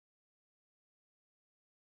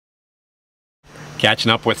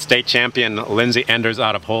Catching up with state champion Lindsey Enders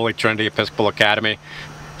out of Holy Trinity Episcopal Academy.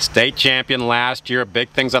 State champion last year, big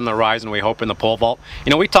things on the horizon, we hope, in the pole vault.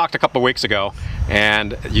 You know, we talked a couple of weeks ago,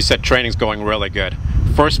 and you said training's going really good.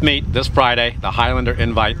 First meet this Friday, the Highlander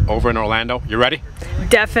Invite over in Orlando. You ready?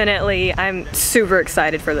 Definitely. I'm super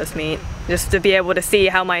excited for this meet. Just to be able to see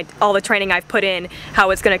how all the training I've put in,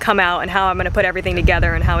 how it's going to come out, and how I'm going to put everything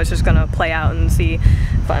together, and how it's just going to play out, and see.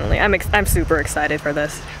 Finally, I'm super excited for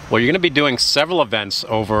this. Well, you're going to be doing several events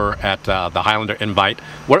over at the Highlander Invite.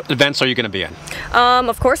 What events are you going to be in?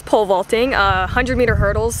 Of course, pole vaulting, 100-meter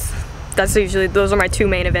hurdles. Those are my two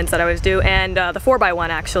main events that I always do, and the 4x1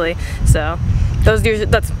 actually. So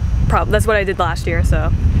that's what I did last year.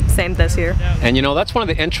 So same this year. And you know, that's one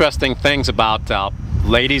of the interesting things about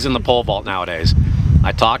ladies in the pole vault nowadays.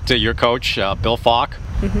 I talked to your coach, Bill Falk,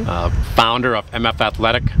 founder of MF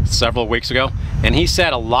Athletic, several weeks ago, and he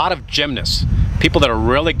said a lot of gymnasts, people that are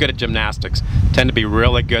really good at gymnastics, tend to be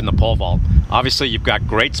really good in the pole vault. Obviously, you've got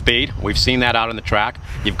great speed. We've seen that out on the track.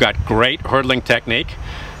 You've got great hurdling technique.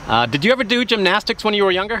 Did you ever do gymnastics when you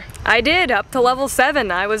were younger? I did, up to level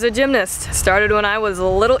 7. I was a gymnast. Started when I was a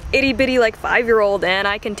little itty-bitty, like 5-year-old, and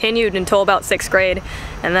I continued until about 6th grade.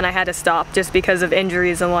 And then I had to stop just because of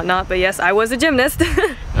injuries and whatnot. But yes, I was a gymnast.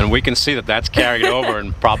 And we can see that that's carried over,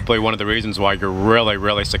 and probably one of the reasons why you're really,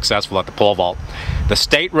 really successful at the pole vault. The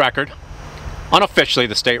state record, unofficially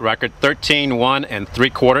the state record, 13-1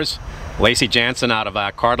 3/4. Lacey Jansen out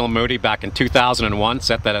of Cardinal Moody back in 2001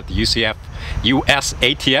 set that at the US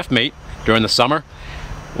ATF meet during the summer.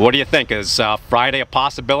 What do you think? Is Friday a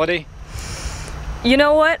possibility? You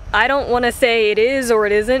know what? I don't want to say it is or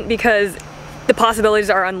it isn't, because the possibilities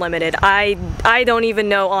are unlimited. I don't even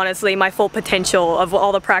know, honestly, my full potential of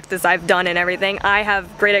all the practice I've done and everything. I have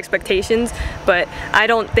great expectations, but I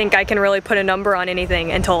don't think I can really put a number on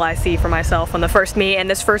anything until I see for myself on the first meet, and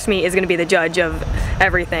this first meet is going to be the judge of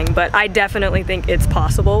everything. But I definitely think it's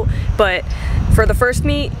possible. But for the first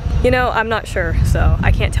meet, you know, I'm not sure, so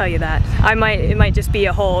I can't tell you that. It might just be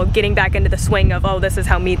a whole getting back into the swing of, oh, this is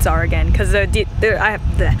how meets are again, because I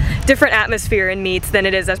have the different atmosphere in meets than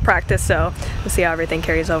it is as practice, so we'll see how everything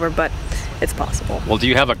carries over, but it's possible. Well, do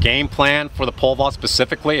you have a game plan for the pole vault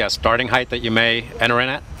specifically, a starting height that you may enter in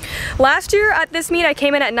at? Last year at this meet I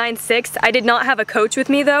came in at 9'6". I did not have a coach with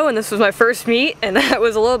me though, and this was my first meet, and that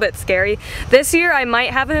was a little bit scary. This year I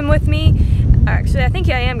might have him with me. Actually, I think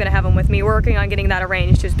I am going to have him with me. We're working on getting that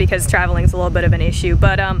arranged just because traveling is a little bit of an issue.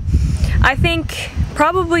 But I think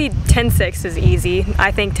probably 10'6" is easy.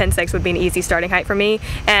 I think 10'6" would be an easy starting height for me.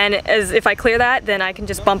 And if I clear that, then I can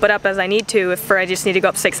just bump it up as I need to. If I just need to go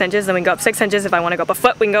up 6 inches, then we can go up 6 inches. If I want to go up a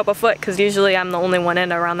foot, we can go up a foot, because usually I'm the only one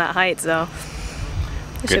in around that height. So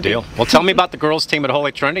good deal. Well, tell me about the girls team at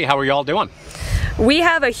Holy Trinity. How are y'all doing? We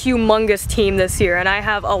have a humongous team this year, and I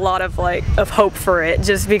have a lot of hope for it,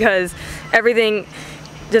 just because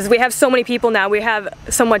we have so many people now. We have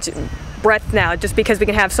so much breadth now, just because we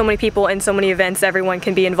can have so many people in so many events, everyone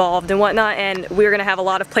can be involved and whatnot, and we're going to have a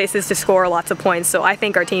lot of places to score lots of points. So I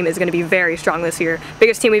think our team is going to be very strong this year.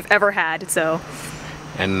 Biggest team we've ever had. So.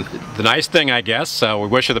 And the nice thing, I guess, we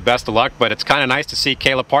wish her the best of luck, but it's kind of nice to see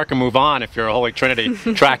Kayla Parker move on if you're a Holy Trinity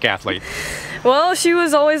track athlete. Well, she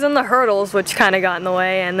was always in the hurdles, which kind of got in the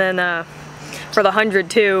way, and then for the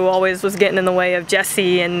 100 too, always was getting in the way of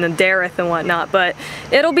Jessie and the Dareth and whatnot. But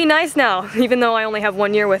it'll be nice now, even though I only have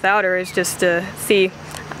 1 year without her, is just to see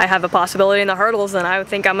I have a possibility in the hurdles, and I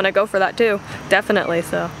think I'm going to go for that too, definitely.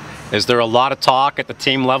 So. Is there a lot of talk at the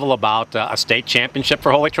team level about a state championship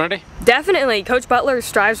for Holy Trinity? Definitely. Coach Butler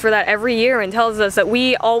strives for that every year and tells us that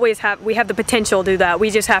we have the potential to do that. We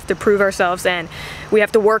just have to prove ourselves, and we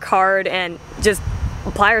have to work hard and just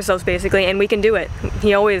apply ourselves basically, and we can do it.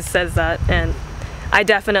 He always says that, and I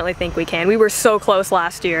definitely think we can. We were so close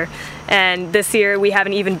last year, and this year we have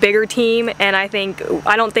an even bigger team, and I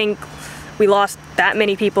don't think we lost that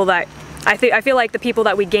many people that I feel like the people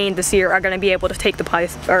that we gained this year are going to be able to take the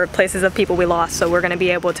places of people we lost, so we're going to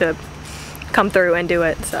be able to come through and do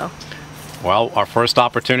it. So. Well, our first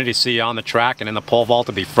opportunity to see you on the track and in the pole vault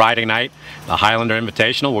will be Friday night. The Highlander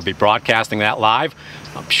Invitational. We'll be broadcasting that live.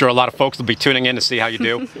 I'm sure a lot of folks will be tuning in to see how you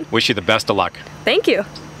do. Wish you the best of luck. Thank you.